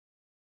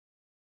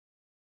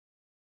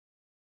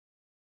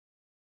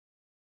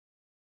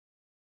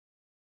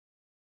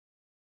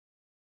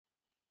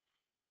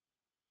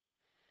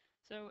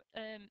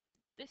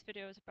This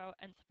video is about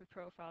enthalpy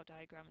profile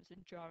diagrams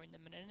and drawing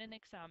them, and in an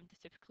exam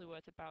they're typically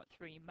worth about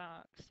 3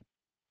 marks.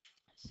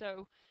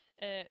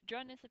 Draw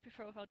an enthalpy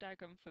profile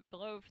diagram for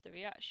below for the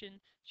reaction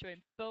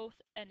showing both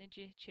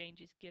energy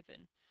changes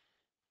given.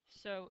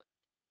 So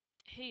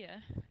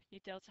here your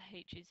delta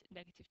H is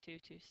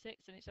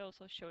 -226 and it's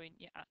also showing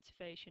your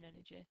activation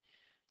energy.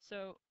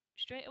 So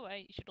straight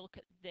away you should look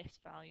at this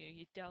value,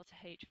 your delta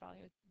H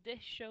value.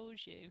 This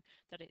shows you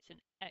that it's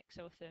an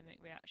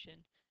exothermic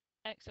reaction.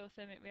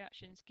 Exothermic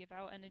reactions give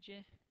out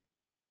energy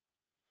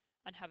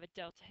and have a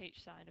delta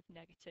H sign of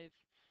negative.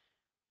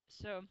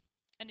 So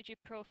energy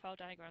profile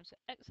diagrams for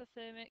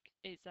exothermic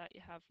is that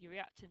you have your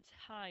reactants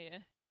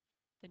higher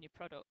than your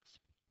products.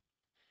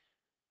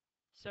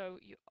 So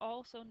you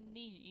also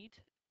need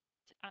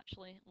to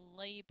actually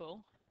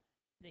label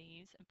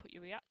these and put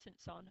your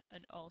reactants on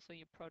and also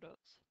your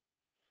products.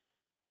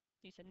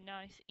 These are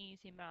nice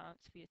easy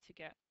marks for you to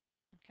get.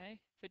 Okay,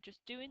 for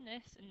just doing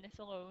this and this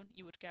alone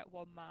you would get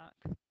 1 mark.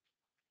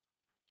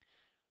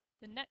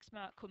 The next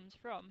mark comes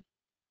from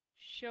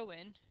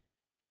showing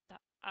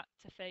that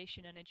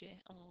activation energy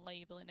and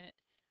labeling it.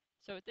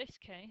 So in this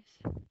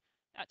case,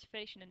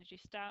 activation energy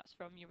starts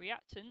from your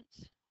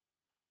reactants,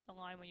 the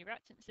line where your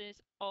reactants is,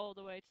 all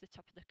the way to the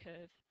top of the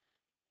curve.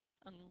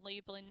 And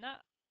labeling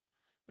that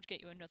would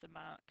get you another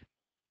mark.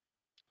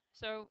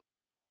 So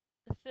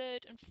the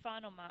third and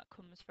final mark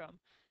comes from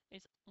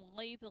is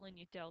labeling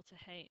your delta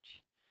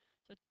H.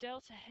 So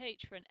delta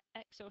H for an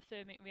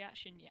exothermic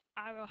reaction, your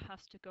arrow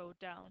has to go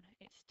down.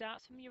 It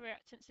starts from your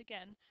reactants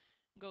again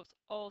and goes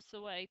all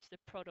the way to the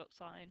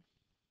products line.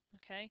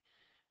 Okay,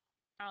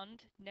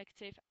 and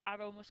negative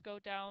arrow must go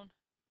down,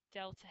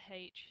 delta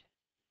H,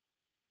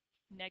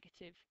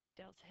 negative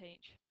delta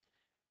H.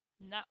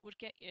 And that would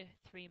get you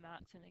 3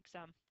 marks in the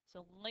exam.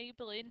 So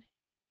labeling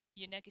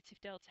your negative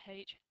delta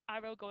H,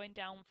 arrow going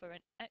down for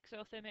an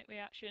exothermic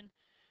reaction,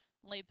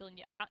 labeling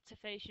your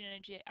activation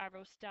energy,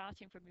 arrow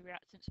starting from your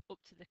reactants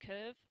up to the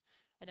curve,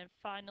 and then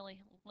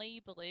finally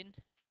labeling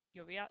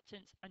your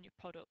reactants and your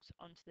products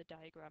onto the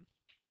diagram.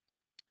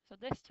 So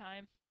this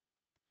time,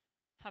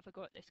 have a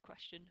go at this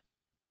question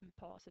and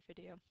pause the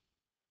video.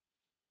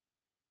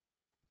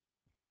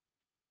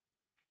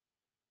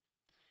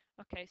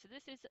 Okay, so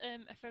this is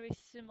a very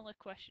similar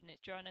question.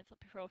 It's draw an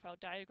enthalpy profile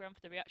diagram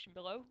for the reaction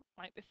below,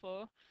 like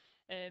before.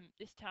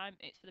 This time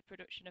it's for the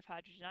production of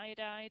hydrogen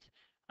iodide,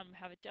 and we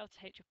have a delta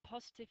H of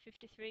positive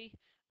 53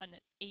 and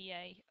an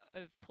EA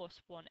of plus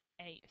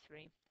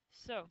 183.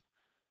 So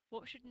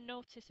what we should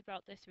notice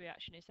about this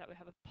reaction is that we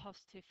have a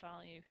positive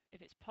value.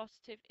 If it's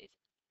positive, it's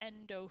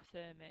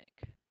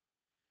endothermic.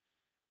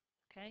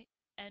 Okay,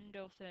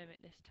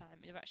 endothermic this time.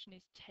 The reaction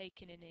is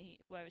taking in heat,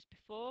 whereas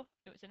before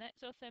it was an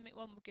exothermic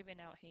one, we're giving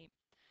out heat.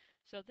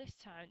 So this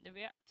time the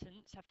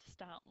reactants have to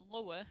start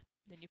lower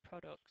than your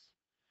products.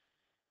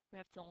 We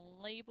have to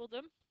label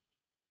them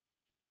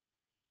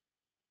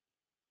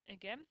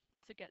again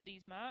to get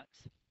these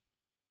marks.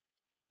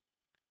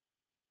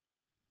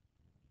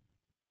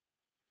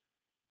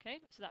 Okay,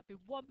 so that'd be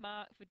 1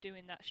 mark for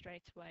doing that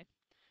straight away.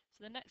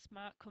 So the next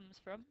mark comes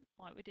from,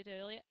 like we did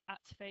earlier,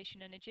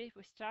 activation energy.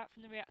 We start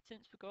from the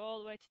reactants, we go all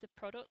the way to the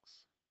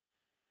products,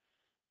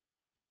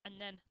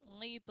 and then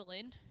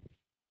labeling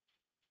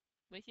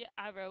with your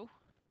arrow,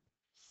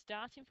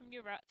 starting from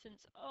your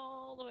reactants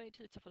all the way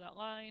to the top of that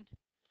line,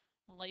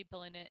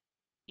 labeling it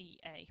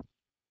EA.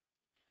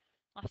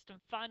 Last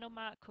and final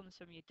mark comes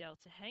from your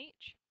delta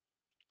H.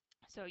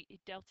 So your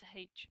delta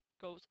H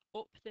goes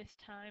up this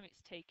time,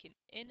 it's taking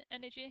in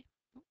energy.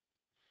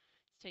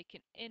 It's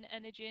taking in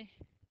energy.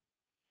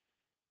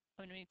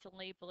 And we need to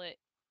label it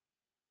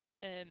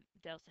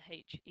delta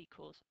H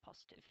equals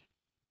positive.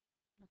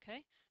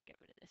 Okay, get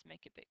rid of this,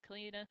 make it a bit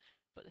cleaner.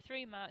 But the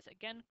 3 marks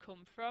again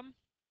come from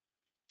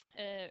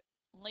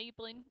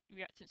labeling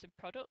reactants and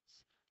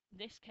products. In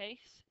this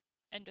case,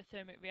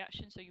 endothermic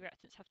reaction, so your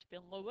reactants have to be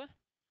lower.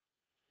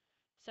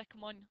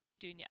 Second one,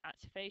 doing your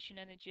activation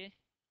energy.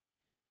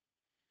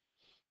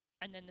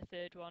 And then the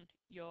third one,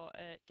 your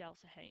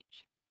delta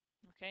H.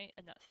 Okay,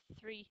 and that's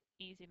 3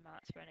 easy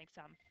marks for an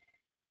exam.